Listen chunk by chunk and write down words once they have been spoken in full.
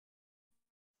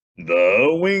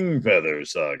The Wingfeather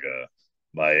Saga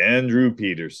by Andrew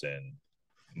Peterson.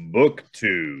 Book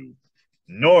 2.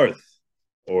 North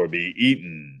or Be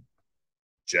Eaten.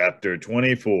 Chapter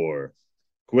 24.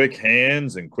 Quick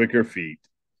Hands and Quicker Feet.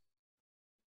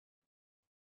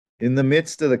 In the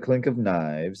midst of the clink of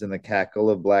knives and the cackle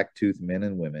of black-toothed men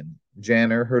and women,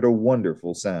 Janner heard a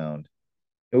wonderful sound.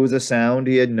 It was a sound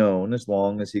he had known as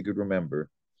long as he could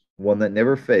remember, one that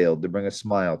never failed to bring a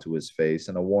smile to his face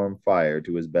and a warm fire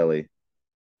to his belly.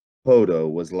 Hodo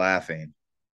was laughing.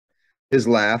 His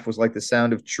laugh was like the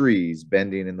sound of trees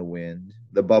bending in the wind,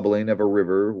 the bubbling of a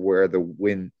river where the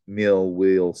windmill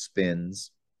wheel spins.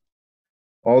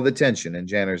 All the tension in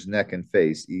Janner's neck and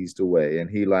face eased away, and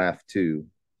he laughed too.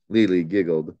 Lily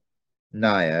giggled.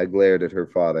 Naya glared at her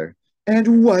father.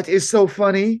 And what is so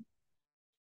funny?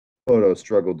 Hodo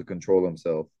struggled to control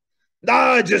himself.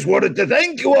 I just wanted to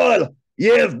thank you all.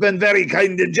 You've been very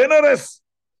kind and generous.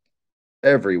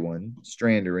 Everyone,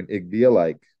 Strander and Igby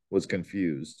alike, was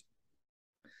confused.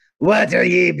 What are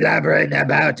ye blabbering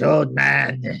about, old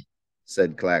man?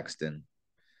 Said Claxton.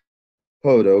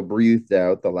 Hodo breathed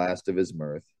out the last of his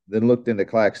mirth, then looked into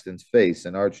Claxton's face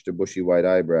and arched a bushy white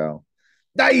eyebrow.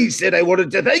 I said I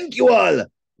wanted to thank you all.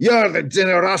 Your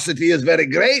generosity is very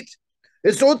great.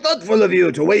 It's so thoughtful of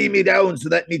you to weigh me down so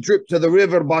that me trip to the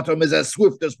river bottom is as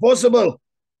swift as possible.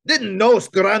 Didn't know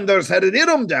Scranders had it in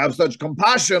 'em to have such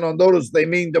compassion on those they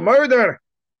mean to murder.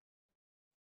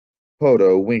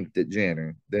 Hodo winked at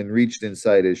Janner, then reached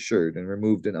inside his shirt and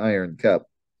removed an iron cup.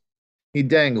 He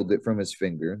dangled it from his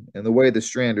finger, and the way the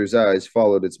Strander's eyes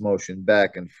followed its motion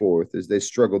back and forth as they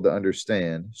struggled to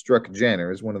understand struck Janner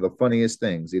as one of the funniest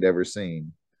things he'd ever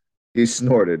seen. He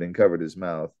snorted and covered his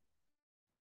mouth.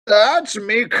 That's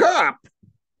me cup,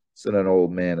 said an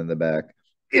old man in the back.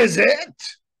 Is it?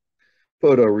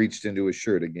 Hodo reached into his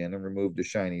shirt again and removed a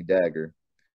shiny dagger.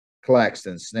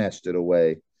 Claxton snatched it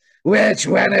away. Which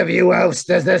one of you oafs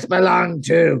does this belong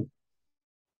to?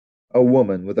 A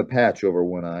woman with a patch over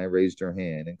one eye raised her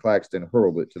hand, and Claxton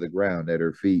hurled it to the ground at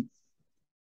her feet.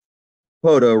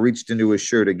 Hodo reached into his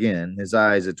shirt again, his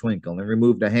eyes a twinkle, and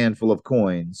removed a handful of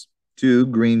coins, 2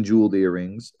 green jeweled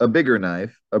earrings, a bigger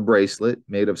knife, a bracelet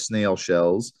made of snail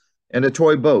shells, and a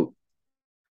toy boat.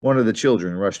 One of the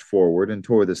children rushed forward and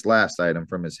tore this last item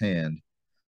from his hand.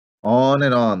 On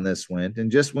and on this went,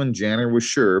 and just when Janner was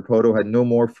sure Hodo had no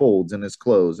more folds in his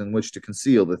clothes in which to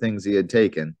conceal the things he had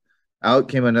taken, out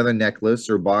came another necklace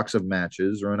or box of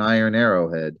matches or an iron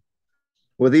arrowhead.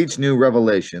 With each new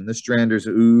revelation, the Stranders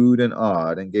oohed and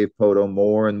awed and gave Hodo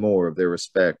more and more of their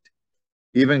respect.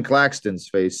 Even Claxton's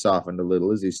face softened a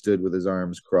little as he stood with his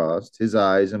arms crossed, his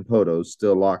eyes and Hodo's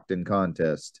still locked in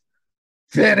contest.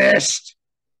 Finished?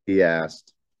 He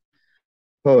asked.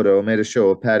 Hodo made a show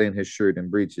of patting his shirt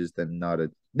and breeches, then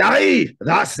nodded. Aye,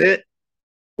 that's it.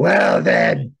 Well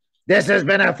then, this has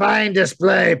been a fine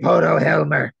display, Hodo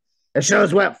Helmer. It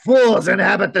shows what fools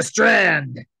inhabit the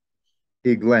Strand.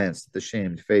 He glanced at the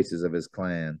shamed faces of his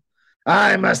clan.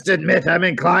 I must admit I'm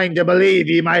inclined to believe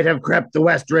he might have crept the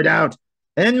westward out,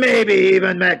 and maybe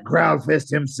even met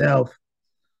Growlfist himself.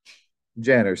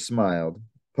 Janner smiled.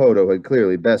 Hodo had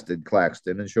clearly bested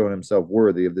Claxton and shown himself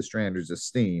worthy of the Stranders'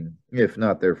 esteem, if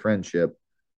not their friendship.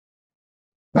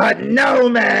 But no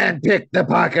man picked the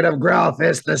pocket of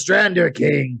Growlfist, the Strander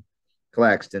King,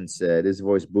 Claxton said, his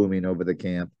voice booming over the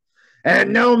camp.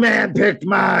 And no man picked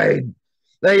mine.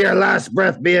 Let your last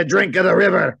breath be a drink of the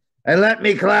river, and let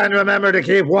me clan remember to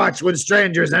keep watch when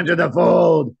strangers enter the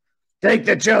fold. Take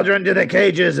the children to the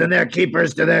cages and their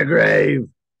keepers to their grave.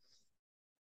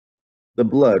 The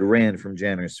blood ran from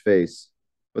Janner's face,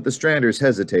 but the Stranders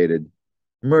hesitated.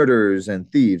 Murderers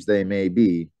and thieves they may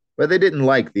be, but they didn't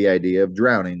like the idea of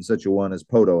drowning such a one as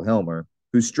Hodo Helmer,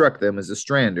 who struck them as a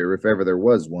Strander if ever there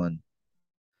was one.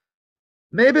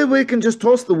 Maybe we can just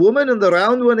toss the woman and the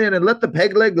round one in and let the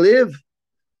peg-leg live,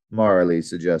 Marley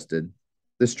suggested.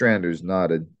 The Stranders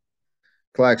nodded.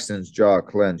 Claxton's jaw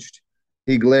clenched.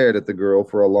 He glared at the girl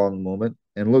for a long moment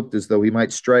and looked as though he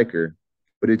might strike her,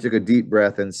 but he took a deep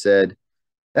breath and said,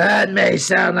 That may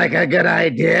sound like a good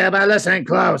idea, but listen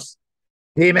close.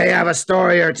 He may have a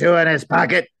story or two in his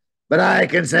pocket, but I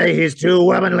can say he's too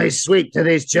womanly sweet to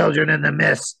these children in the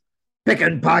mist.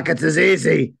 Picking pockets is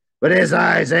easy, but his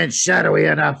eyes ain't shadowy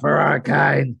enough for our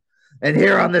kind. And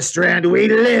here on the Strand, we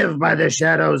live by the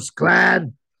shadows,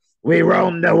 clan. We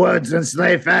roam the woods and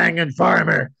slay Fang and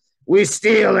Farmer. We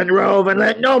steal and rove and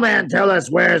let no man tell us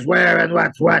where's where and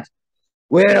what's what.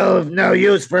 We've no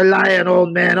use for lying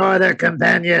old men or their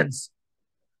companions.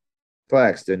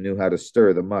 Claxton knew how to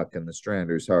stir the muck in the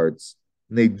Stranders' hearts,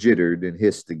 and they jittered and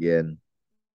hissed again.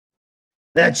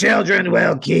 The children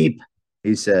will keep,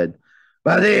 he said.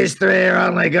 but these three are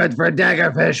only good for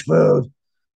daggerfish food.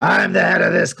 I'm the head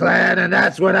of this clan, and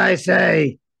that's what I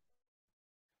say.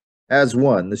 As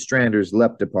one, the Stranders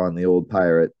leapt upon the old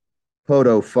pirate.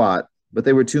 Poto fought, but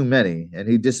they were too many, and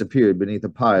he disappeared beneath a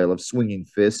pile of swinging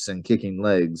fists and kicking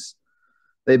legs.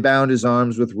 They bound his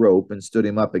arms with rope and stood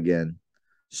him up again.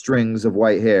 Strings of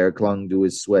white hair clung to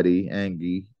his sweaty,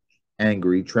 angry,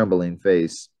 trembling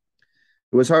face.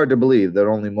 It was hard to believe that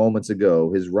only moments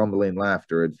ago his rumbling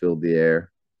laughter had filled the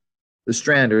air. The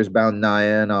Stranders bound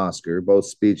Naya and Oscar, both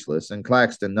speechless, and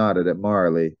Claxton nodded at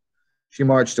Marley. She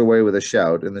marched away with a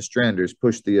shout, and the Stranders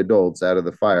pushed the adults out of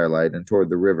the firelight and toward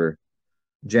the river.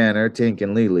 Janner, Tink,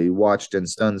 and Lily watched in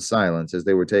stunned silence as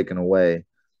they were taken away.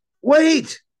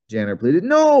 Wait! Janner pleaded.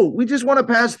 No, we just want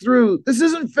to pass through. This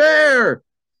isn't fair.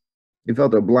 He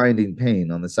felt a blinding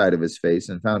pain on the side of his face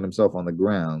and found himself on the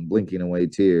ground, blinking away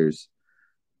tears.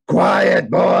 Quiet,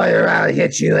 boy, or I'll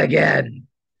hit you again,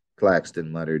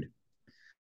 Claxton muttered.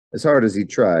 As hard as he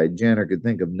tried, Janner could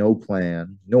think of no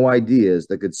plan, no ideas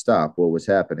that could stop what was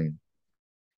happening.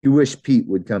 He wished Pete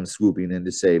would come swooping in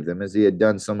to save them, as he had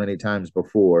done so many times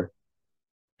before.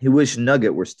 He wished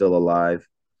Nugget were still alive.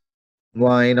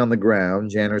 Lying on the ground,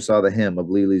 Janner saw the hem of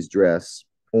Lily's dress,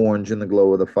 orange in the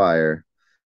glow of the fire.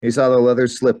 He saw the leather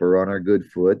slipper on her good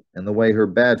foot, and the way her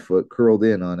bad foot curled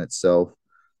in on itself.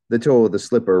 The toe of the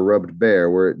slipper rubbed bare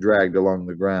where it dragged along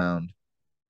the ground.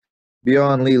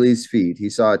 Beyond Lily's feet, he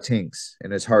saw Tink's,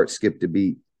 and his heart skipped a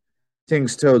beat.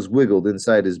 Tink's toes wiggled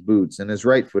inside his boots, and his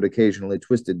right foot occasionally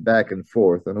twisted back and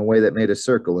forth in a way that made a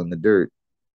circle in the dirt.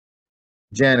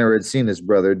 Janner had seen his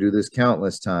brother do this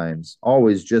countless times,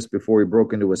 always just before he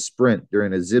broke into a sprint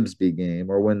during a Zibsby game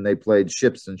or when they played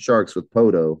ships and sharks with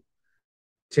Poto.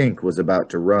 Tink was about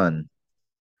to run.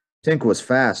 Tink was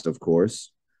fast, of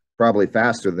course, probably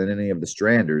faster than any of the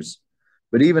Stranders.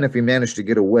 But even if he managed to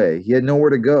get away, he had nowhere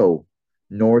to go.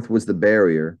 North was the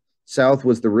barrier, south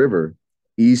was the river,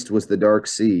 east was the dark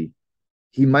sea.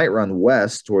 He might run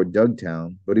west toward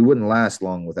Dugtown, but he wouldn't last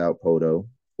long without Poto,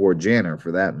 or Janner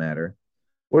for that matter.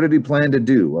 What did he plan to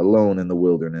do, alone in the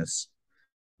wilderness?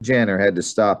 Janner had to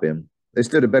stop him. They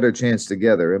stood a better chance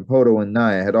together, and Poto and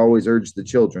Naya had always urged the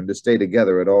children to stay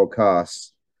together at all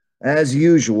costs. As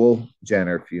usual,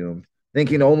 Janner fumed,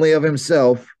 thinking only of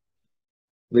himself.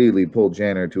 Lily pulled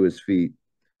Janner to his feet.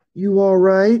 You all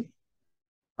right?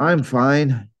 I'm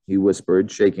fine, he whispered,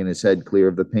 shaking his head clear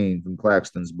of the pain from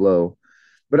Claxton's blow.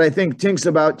 But I think Tink's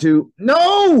about to.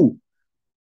 No!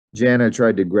 Janner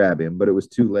tried to grab him, but it was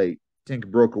too late. Tink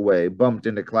broke away, bumped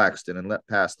into Claxton, and leapt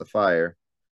past the fire.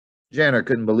 Janner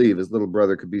couldn't believe his little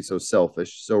brother could be so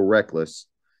selfish, so reckless.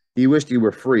 He wished he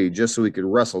were free just so he could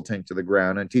wrestle Tink to the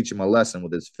ground and teach him a lesson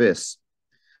with his fists.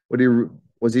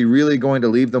 Was he really going to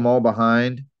leave them all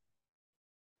behind?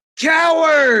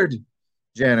 Coward!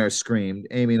 Janner screamed,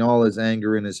 aiming all his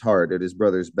anger in his heart at his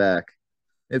brother's back.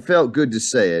 It felt good to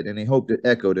say it, and he hoped it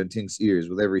echoed in Tink's ears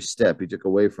with every step he took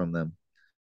away from them.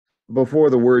 Before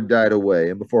the word died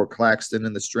away, and before Claxton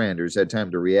and the Stranders had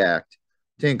time to react,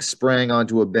 Tink sprang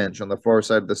onto a bench on the far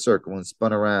side of the circle and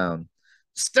spun around.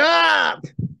 Stop!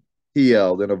 He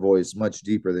yelled in a voice much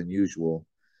deeper than usual.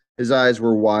 His eyes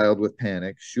were wild with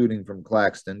panic, shooting from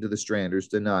Claxton to the Stranders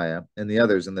to Naya and the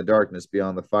others in the darkness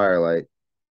beyond the firelight.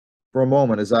 For a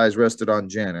moment, his eyes rested on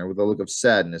Janner with a look of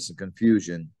sadness and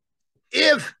confusion.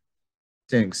 If,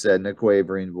 Tink said in a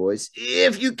quavering voice,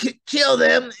 if you kill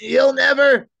them, you'll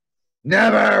never.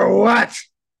 Never what?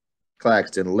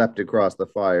 Claxton leapt across the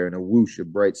fire in a whoosh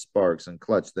of bright sparks and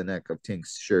clutched the neck of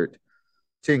Tink's shirt.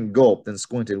 Tink gulped and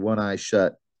squinted one eye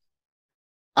shut.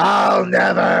 I'll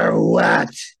never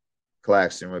what?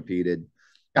 Claxton repeated.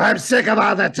 I'm sick of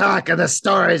all the talk and the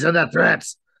stories and the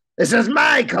threats. This is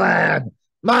my clan,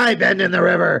 my bend in the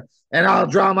river, and I'll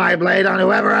draw my blade on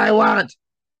whoever I want.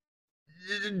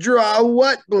 Draw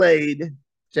what blade?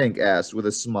 Tink asked with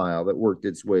a smile that worked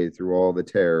its way through all the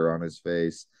terror on his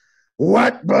face.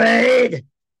 What blade?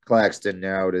 Claxton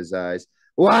narrowed his eyes.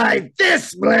 Why,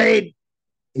 this blade!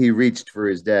 He reached for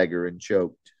his dagger and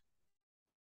choked.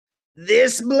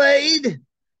 This blade?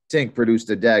 Tink produced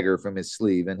a dagger from his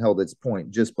sleeve and held its point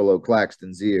just below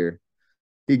Claxton's ear.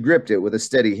 He gripped it with a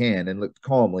steady hand and looked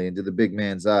calmly into the big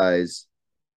man's eyes.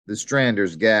 The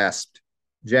Stranders gasped.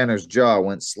 Janner's jaw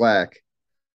went slack.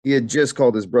 He had just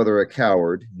called his brother a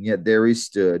coward, and yet there he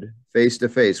stood, face to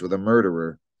face with a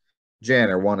murderer.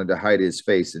 Janner wanted to hide his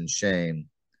face in shame.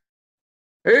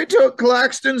 He took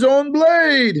Claxton's own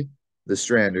blade, the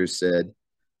Stranders said.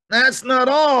 That's not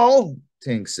all,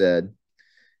 Tink said.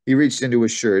 He reached into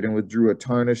his shirt and withdrew a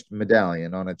tarnished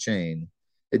medallion on a chain.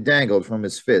 It dangled from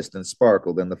his fist and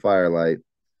sparkled in the firelight.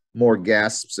 More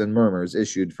gasps and murmurs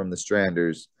issued from the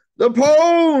Stranders. The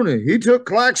pone! He took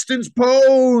Claxton's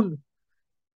pone!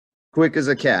 Quick as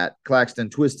a cat,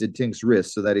 Claxton twisted Tink's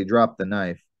wrist so that he dropped the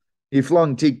knife. He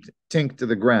flung Tink to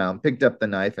the ground, picked up the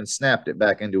knife, and snapped it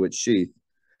back into its sheath.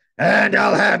 And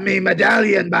I'll have me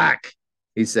medallion back,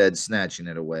 he said, snatching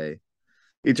it away.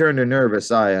 He turned a nervous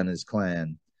eye on his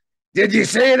clan. Did you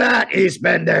see that,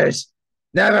 Eastbenders?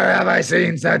 Never have I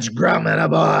seen such grum in a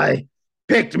boy.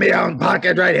 Picked me own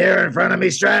pocket right here in front of me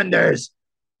stranders.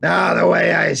 Now, the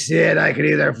way I see it, I could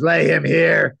either flay him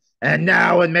here and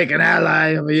now and make an ally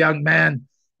of a young man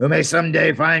who may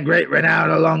someday find great renown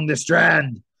along the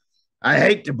strand. I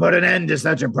hate to put an end to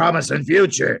such a promising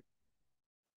future.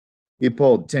 He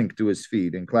pulled Tink to his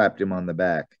feet and clapped him on the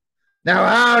back. Now,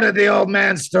 how did the old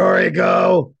man's story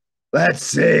go? Let's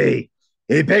see.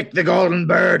 He picked the golden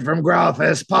bird from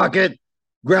Growlfist's pocket.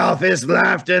 Growlfist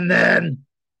laughed and then,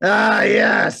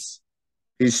 yes.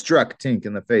 He struck Tink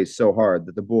in the face so hard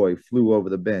that the boy flew over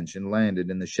the bench and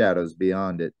landed in the shadows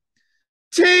beyond it.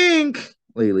 Tink!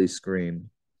 Lily screamed.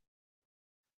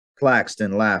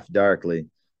 Claxton laughed darkly.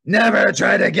 Never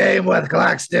tried a game with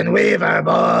Claxton Weaver,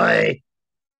 boy.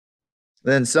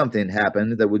 Then something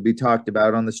happened that would be talked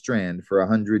about on the strand for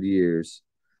 100 years.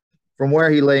 From where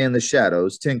he lay in the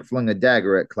shadows, Tink flung a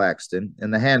dagger at Claxton,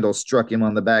 and the handle struck him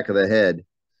on the back of the head.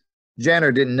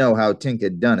 Janner didn't know how Tink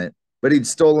had done it, but he'd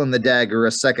stolen the dagger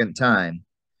a second time.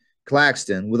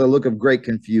 Claxton, with a look of great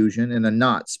confusion and a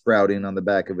knot sprouting on the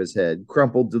back of his head,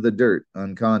 crumpled to the dirt,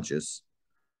 unconscious.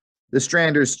 The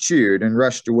stranders cheered and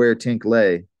rushed to where Tink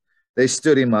lay. They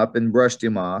stood him up and brushed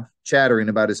him off, chattering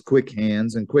about his quick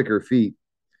hands and quicker feet.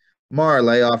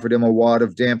 Marley offered him a wad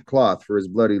of damp cloth for his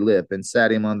bloody lip and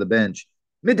sat him on the bench.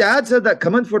 "Me dad said that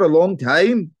coming for a long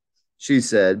time," she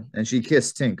said, and she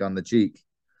kissed Tink on the cheek.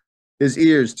 His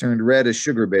ears turned red as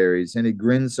sugar berries, and he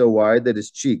grinned so wide that his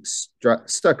cheeks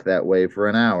stuck that way for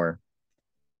an hour.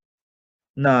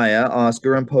 Naya,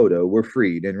 Oscar, and Poto were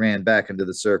freed and ran back into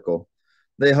the circle.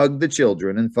 They hugged the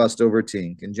children and fussed over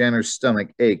Tink, and Janner's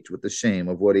stomach ached with the shame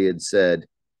of what he had said,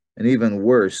 and even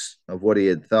worse, of what he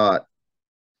had thought.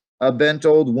 A bent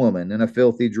old woman in a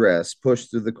filthy dress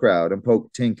pushed through the crowd and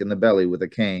poked Tink in the belly with a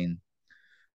cane.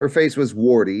 Her face was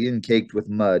warty and caked with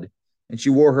mud, and she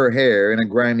wore her hair in a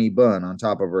grimy bun on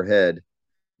top of her head.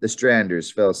 The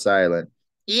stranders fell silent.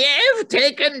 "You've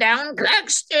taken down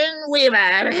Claxton Weaver,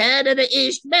 head of the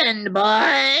East Bend,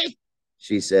 boy,"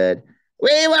 she said.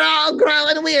 "We were all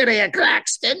growing weary of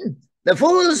Claxton. The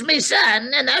fool's me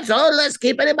son, and that's all that's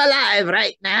keeping him alive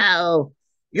right now.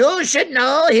 You should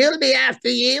know he'll be after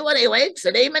ye when he wakes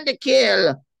and aiming to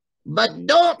kill. But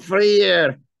don't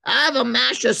fear. I've a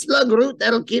mash of slug root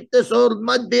that'll keep this old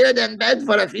mudbeard in bed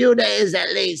for a few days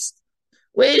at least.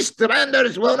 We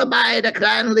stranders won't abide a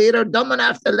clan leader dumb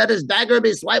enough to let his dagger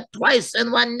be swiped twice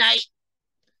in one night."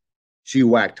 She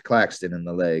whacked Claxton in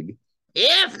the leg.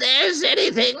 "If there's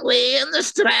anything we in the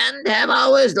Strand have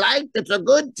always liked, it's a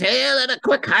good tail and a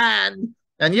quick hand.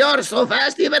 And you're so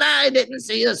fast even I didn't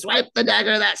see you swipe the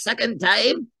dagger that second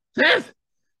time.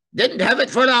 Didn't have it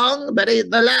for long, but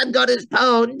the lad got his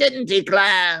pone, didn't he,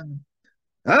 clan?"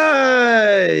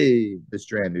 "Hey!" the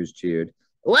stranders cheered.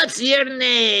 "What's your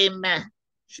name?"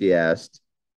 she asked.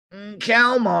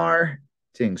 "Kalmar,"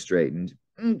 Tink straightened.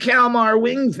 "Kalmar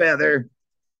Wingfeather."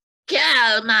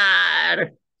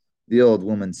 "Kalmar," the old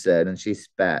woman said, and she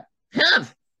spat.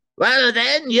 "Humph. Well,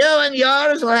 then, you and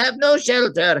yours will have no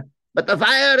shelter, but the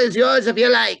fire is yours if you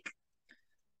like."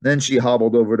 Then she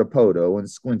hobbled over to Poto and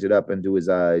squinted up into his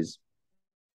eyes.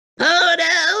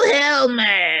 "Poto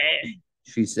Helmer,"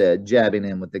 she said, jabbing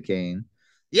him with the cane.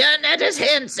 "You're not as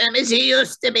handsome as you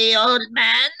used to be, old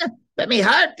man, but me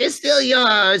heart is still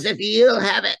yours if you'll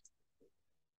have it."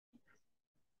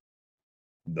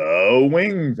 The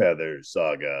Wingfeather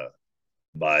Saga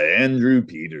by Andrew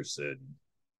Peterson.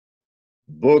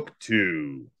 Book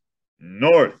 2,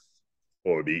 North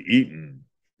or Be Eaten.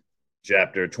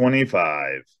 Chapter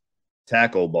 25,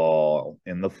 Tackleball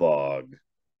in the Fog.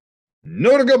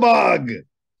 "Nurgabog!"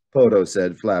 Poto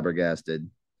said, flabbergasted.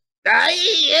 "Aye,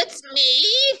 it's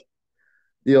me."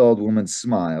 The old woman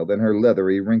smiled, and her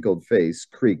leathery, wrinkled face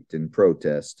creaked in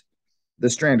protest. The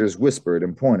stranders whispered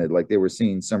and pointed like they were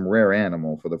seeing some rare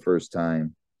animal for the first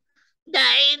time.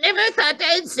 "I never thought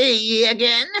I'd see ye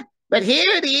again, but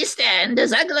here ye stand,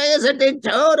 as ugly as a big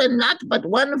toad and not but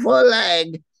one full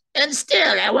leg. And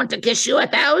still I want to kiss you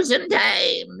 1,000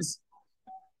 times."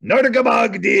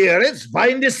 "Nurgabog, dear, it's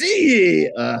fine to see ye,"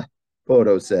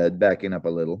 Poto said, backing up a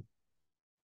little.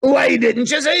 "Why didn't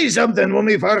you say something when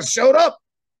we first showed up?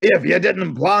 If you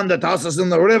didn't plan to toss us in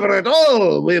the river at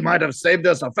all, we might have saved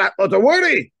us a fat lot of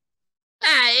worry."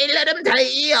 I let him tie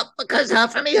ye up because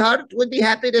half of me heart would be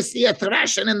happy to see a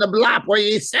thrashing in the blop where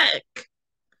ye sick.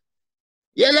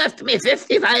 You left me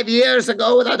 55 years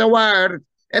ago without a word,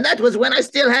 and that was when I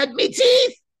still had me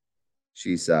teeth.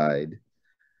 She sighed.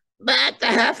 But the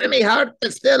half of me heart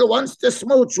that still wants to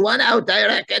smooch one out, I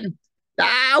reckon.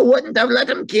 I wouldn't have let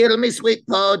him kill me, sweet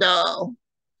Podo.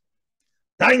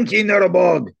 Thank ye,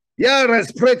 Nurabog. You're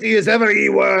as pretty as ever ye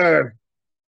were,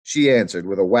 she answered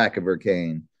with a whack of her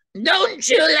cane. Don't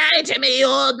you lie to me,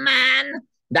 old man.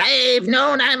 I've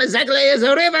known I'm as ugly as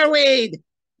a riverweed.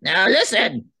 Now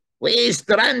listen, we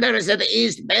stranders at the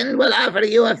East Bend will offer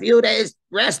you a few days'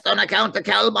 rest on account of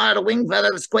Calmar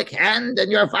Wingfeather's quick hand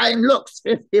and your fine looks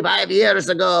 55 years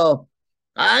ago.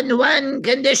 On one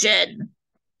condition.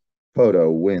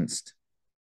 Podo winced.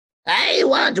 I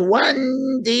want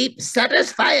one deep,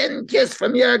 satisfying kiss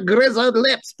from your grizzled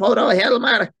lips, Podo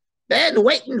Helmer. Been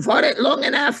waiting for it long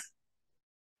enough.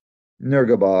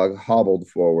 Nurgabog hobbled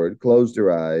forward, closed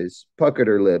her eyes, puckered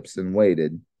her lips, and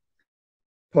waited.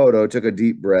 Podo took a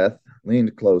deep breath,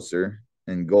 leaned closer,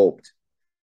 and gulped.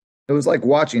 It was like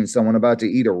watching someone about to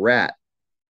eat a rat.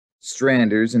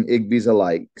 Stranders and Igby's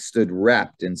alike stood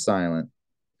wrapped in silence.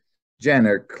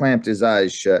 Jenner clamped his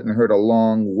eyes shut and heard a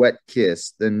long, wet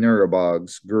kiss, then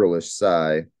Nurgabog's girlish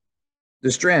sigh. The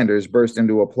Stranders burst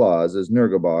into applause as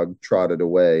Nurgabog trotted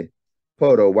away.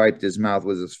 Podo wiped his mouth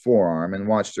with his forearm and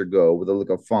watched her go with a look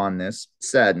of fondness,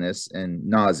 sadness, and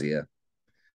nausea.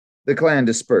 The clan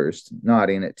dispersed,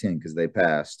 nodding at Tink as they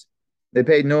passed. They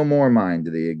paid no more mind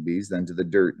to the Igby's than to the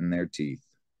dirt in their teeth.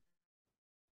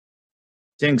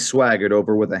 Tink swaggered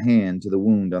over with a hand to the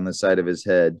wound on the side of his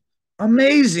head.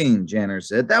 Amazing, Janner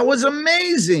said. That was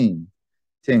amazing.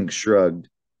 Tink shrugged.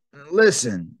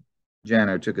 Listen,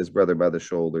 Janner took his brother by the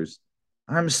shoulders.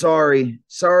 I'm sorry.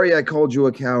 Sorry I called you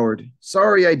a coward.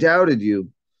 Sorry I doubted you.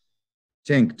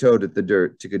 Tink toed at the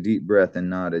dirt, took a deep breath, and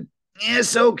nodded.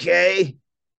 It's okay.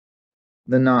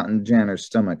 The knot in Janner's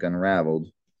stomach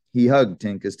unraveled. He hugged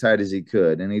Tink as tight as he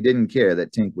could, and he didn't care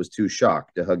that Tink was too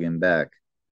shocked to hug him back.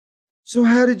 So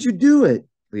how did you do it?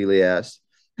 Lily asked.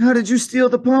 How did you steal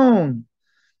the pone?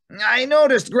 I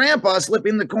noticed Grandpa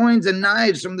slipping the coins and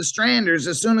knives from the Stranders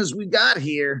as soon as we got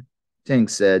here, Tink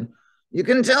said. You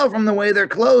can tell from the way their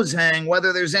clothes hang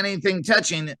whether there's anything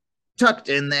tucked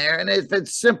in there, and if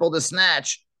it's simple to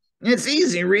snatch. It's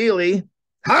easy, really.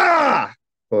 Ha!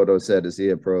 Podo said as he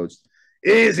approached.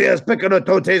 Easy as picking a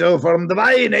potato from the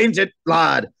vine, ain't it,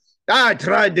 lad? I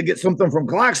tried to get something from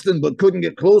Claxton, but couldn't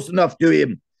get close enough to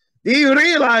him. Do you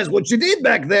realize what you did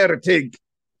back there, Tink?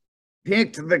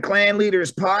 Picked the clan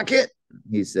leader's pocket,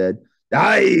 he said.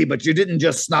 Aye, but you didn't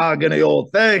just snog any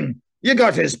old thing. You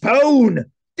got his pone.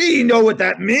 Do you know what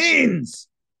that means?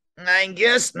 I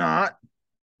guess not.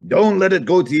 Don't let it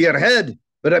go to your head,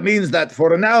 but it means that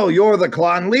for now you're the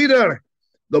clan leader,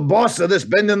 the boss of this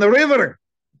bend in the river.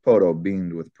 Podo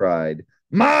beamed with pride.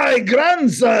 My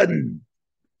grandson!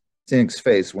 Tink's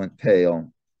face went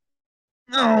pale.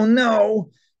 Oh, no.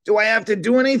 Do I have to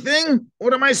do anything?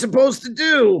 What am I supposed to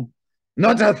do?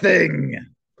 Not a thing,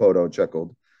 Podo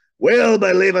chuckled. We'll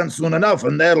be leaving soon enough,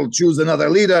 and they'll choose another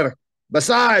leader.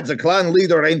 Besides, a clan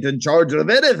leader ain't in charge of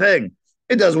anything.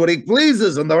 He does what he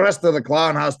pleases, and the rest of the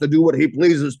clan has to do what he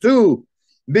pleases too.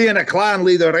 Being a clan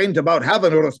leader ain't about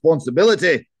having a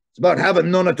responsibility. It's about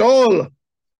having none at all.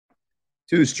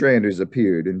 Two Stranders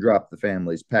appeared and dropped the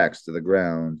family's packs to the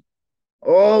ground.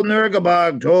 Old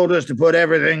Nurgabog told us to put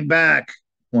everything back,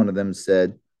 one of them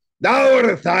said.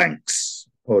 Our thanks,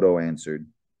 Podo answered.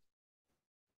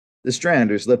 The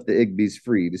Stranders left the Igby's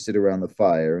free to sit around the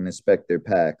fire and inspect their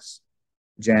packs.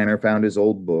 Janner found his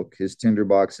old book, his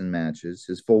tinderbox and matches,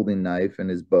 his folding knife and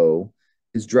his bow,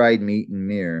 his dried meat and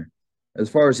mirror. As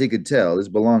far as he could tell, his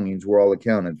belongings were all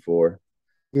accounted for.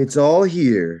 It's all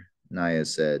here, Naya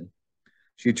said.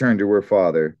 She turned to her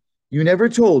father. You never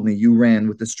told me you ran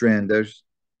with the Stranders.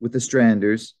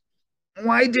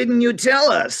 Why didn't you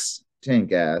tell us?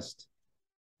 Tink asked.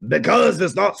 Because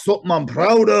it's not something I'm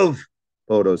proud of,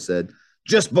 Podo said.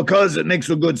 Just because it makes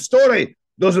a good story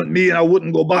doesn't mean I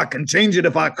wouldn't go back and change it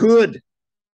if I could.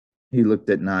 He looked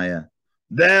at Naya.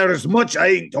 There's much I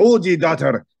ain't told ye,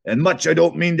 daughter, and much I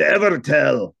don't mean to ever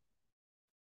tell.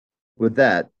 With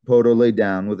that, Podo lay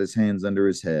down with his hands under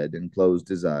his head and closed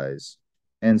his eyes.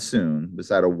 And soon,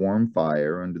 beside a warm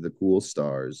fire under the cool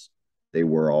stars, they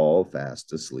were all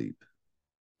fast asleep.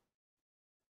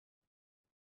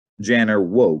 Janner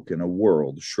woke in a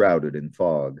world shrouded in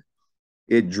fog.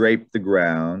 It draped the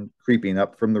ground, creeping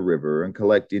up from the river and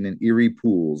collecting in eerie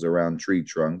pools around tree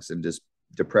trunks and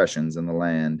depressions in the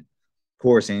land,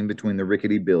 coursing between the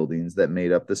rickety buildings that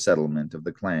made up the settlement of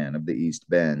the clan of the East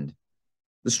Bend.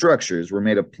 The structures were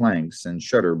made of planks and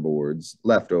shutter boards,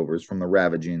 leftovers from the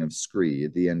ravaging of Scree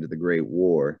at the end of the Great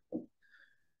War.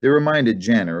 They reminded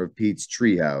Janner of Pete's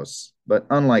treehouse, but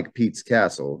unlike Pete's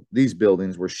castle, these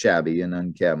buildings were shabby and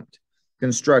unkempt,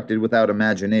 constructed without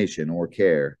imagination or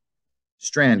care.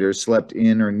 Stranders slept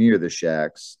in or near the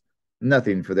shacks,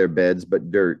 nothing for their beds but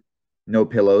dirt, no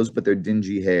pillows but their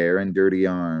dingy hair and dirty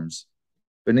arms.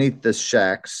 Beneath the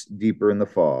shacks, deeper in the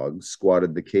fog,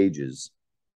 squatted the cages.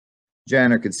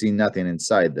 Janner could see nothing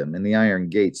inside them, and the iron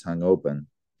gates hung open.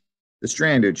 The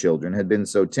Strander children had been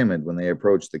so timid when they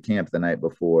approached the camp the night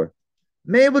before.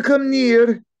 "May we come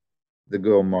near?" the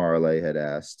girl Marley had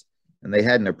asked, and they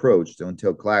hadn't approached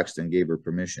until Claxton gave her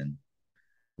permission.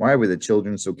 Why were the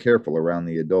children so careful around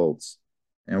the adults?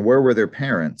 And where were their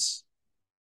parents?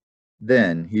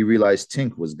 Then he realized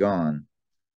Tink was gone.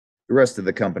 The rest of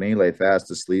the company lay fast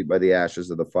asleep by the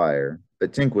ashes of the fire,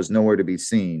 but Tink was nowhere to be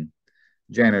seen.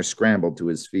 Janner scrambled to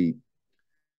his feet.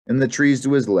 In the trees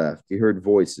to his left, he heard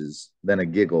voices, then a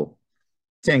giggle.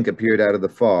 Tink appeared out of the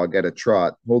fog at a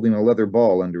trot, holding a leather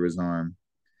ball under his arm.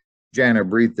 Janner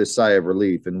breathed a sigh of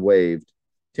relief and waved.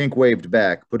 Tink waved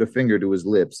back, put a finger to his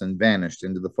lips, and vanished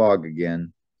into the fog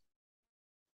again.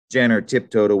 Janner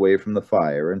tiptoed away from the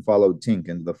fire and followed Tink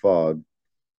into the fog.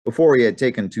 Before he had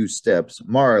taken 2 steps,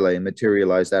 Marley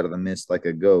materialized out of the mist like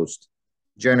a ghost.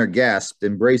 Janner gasped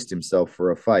and braced himself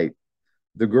for a fight.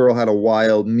 The girl had a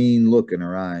wild, mean look in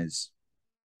her eyes.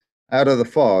 Out of the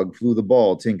fog flew the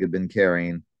ball Tink had been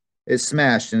carrying. It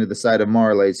smashed into the side of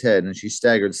Marley's head, and she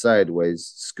staggered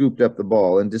sideways, scooped up the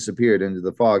ball, and disappeared into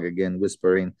the fog again,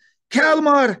 whispering,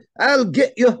 "Kalmar, I'll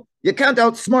get you! You can't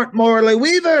outsmart Marley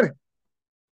Weaver!"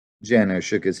 Janner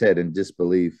shook his head in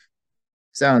disbelief.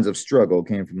 Sounds of struggle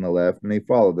came from the left, and he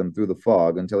followed them through the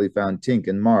fog until he found Tink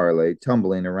and Marley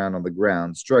tumbling around on the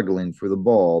ground, struggling for the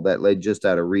ball that lay just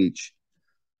out of reach.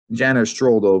 Janner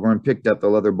strolled over and picked up the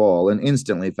leather ball and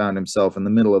instantly found himself in the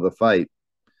middle of the fight.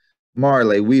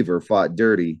 Marley Weaver fought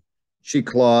dirty. She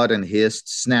clawed and hissed,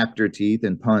 snapped her teeth,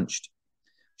 and punched.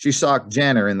 She socked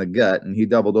Janner in the gut, and he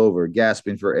doubled over,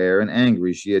 gasping for air and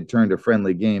angry she had turned a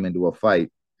friendly game into a fight.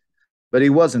 But he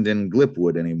wasn't in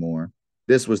Glipwood anymore.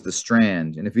 This was the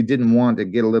Strand, and if he didn't want to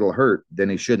get a little hurt, then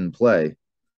he shouldn't play.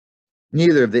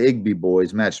 Neither of the Igby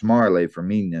boys matched Marley for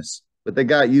meanness, but they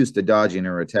got used to dodging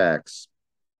her attacks.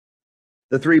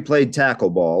 The 3 played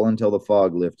tackleball until the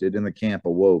fog lifted and the camp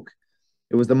awoke.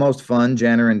 It was the most fun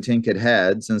Janner and Tink had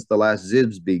had since the last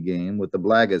Zibsby game with the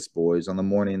Blaggas boys on the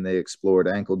morning they explored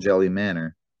Ankle Jelly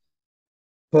Manor.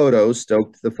 Poto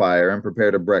stoked the fire and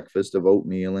prepared a breakfast of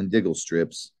oatmeal and diggle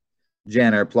strips.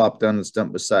 Janner plopped on the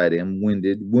stump beside him,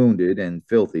 wounded, and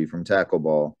filthy from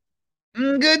tackleball.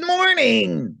 "Good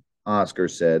morning," Oscar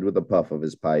said with a puff of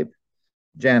his pipe.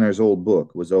 Janner's old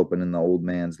book was open in the old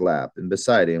man's lap, and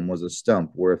beside him was a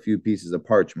stump where a few pieces of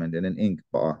parchment and an ink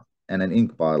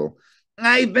bottle.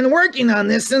 "I've been working on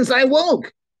this since I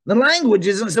woke. The language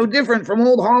isn't so different from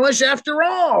Old Hollish after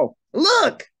all.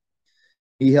 Look!"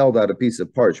 He held out a piece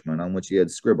of parchment on which he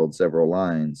had scribbled several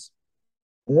lines.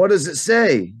 "What does it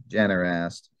say?" Janner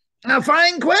asked. "A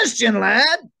fine question,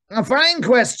 lad. A fine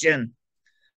question."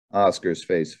 Oscar's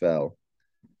face fell.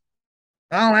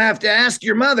 "I'll have to ask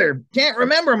your mother. Can't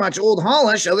remember much Old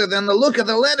Hollish other than the look of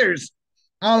the letters.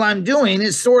 All I'm doing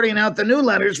is sorting out the new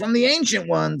letters from the ancient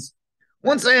ones.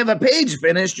 Once I have a page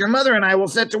finished, your mother and I will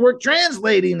set to work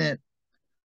translating it."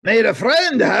 "Made a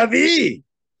friend, have ye?"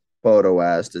 Poto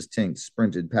asked as Tink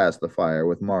sprinted past the fire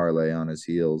with Marley on his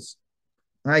heels.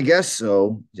 "I guess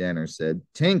so," Janner said.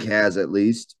 "Tink has, at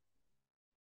least."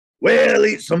 "Well,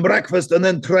 eat some breakfast and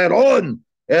then tread on.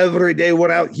 Every day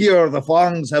we're out here, the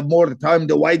Fongs have more time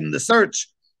to widen the search.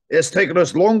 It's taken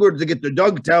us longer to get to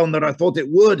Dugtown than I thought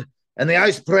it would, and the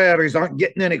ice prairies aren't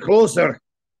getting any closer."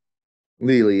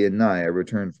 Lily and Naya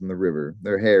returned from the river,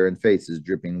 their hair and faces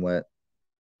dripping wet.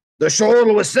 "The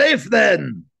shoal was safe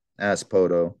then?" asked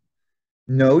Poto.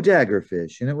 "No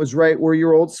daggerfish, and it was right where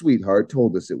your old sweetheart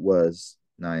told us it was,"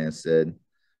 Naya said.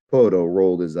 Poto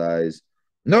rolled his eyes.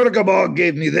 "Nurgabog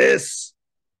gave me this."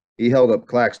 He held up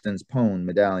Claxton's pone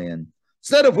medallion.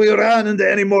 "Said if we ran into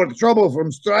any more trouble from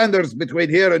stranders between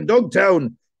here and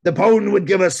Dugtown, the pone would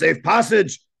give us safe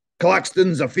passage.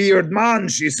 Claxton's a feared man,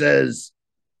 she says."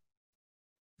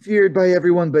 "Feared by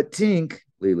everyone but Tink,"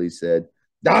 Lily said.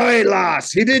 "Aye,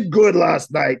 lass, he did good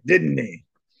last night, didn't he?"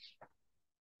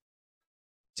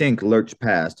 Tink lurched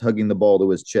past, hugging the ball to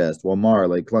his chest, while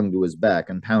Marley clung to his back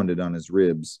and pounded on his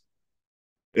ribs.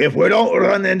 "If we don't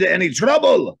run into any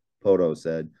trouble," Poto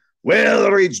said, "we'll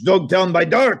reach Dugtown by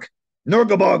dark.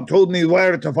 Nurgabog told me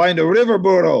where to find a river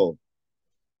burrow."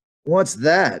 "What's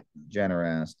that?" Jenner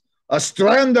asked. "A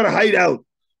strander hideout.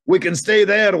 We can stay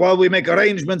there while we make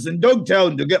arrangements in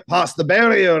Dogtown to get past the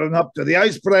barrier and up to the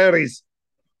ice prairies.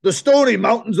 The stony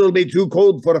mountains will be too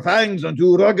cold for fangs and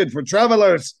too rugged for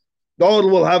travelers. All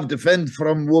we'll have to fend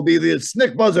from will be the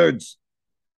snick buzzards.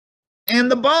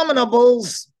 And the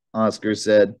abominables, Oscar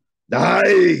said.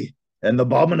 Aye, and the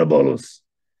abominables.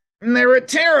 They're a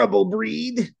terrible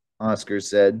breed, Oscar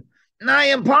said. Nigh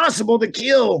impossible to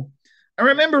kill. I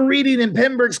remember reading in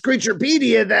Pembroke's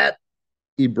Creaturepedia that...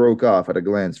 He broke off at a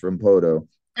glance from Poto.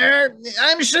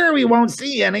 I'm sure we won't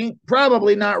see any.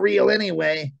 Probably not real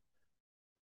anyway.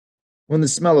 When the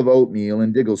smell of oatmeal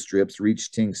and diggle strips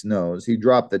reached Tink's nose, he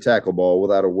dropped the tackleball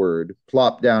without a word,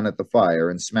 plopped down at the fire,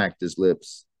 and smacked his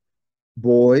lips.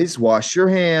 Boys, wash your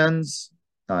hands,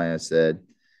 Aya said,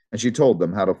 and she told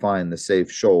them how to find the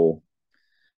safe shoal.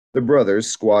 The brothers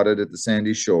squatted at the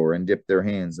sandy shore and dipped their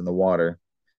hands in the water.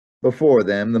 Before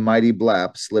them, the mighty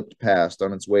Blap slipped past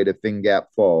on its way to Fingap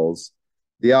Falls.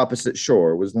 The opposite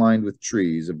shore was lined with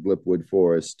trees of Blipwood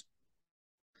Forest.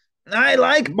 I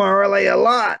like Marley a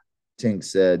lot, Tink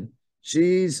said.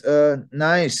 She's,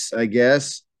 nice, I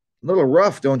guess. A little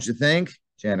rough, don't you think?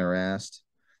 Jenner asked.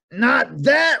 Not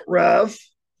that rough.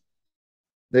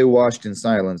 They watched in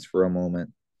silence for a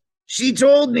moment. She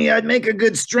told me I'd make a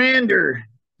good strander,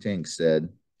 Tink said.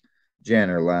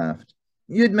 Janner laughed.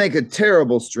 You'd make a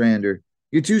terrible strander.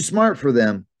 You're too smart for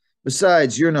them.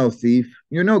 Besides, you're no thief.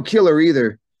 You're no killer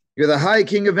either. You're the High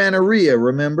King of Anaria,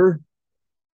 remember?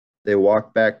 They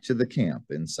walked back to the camp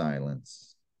in silence.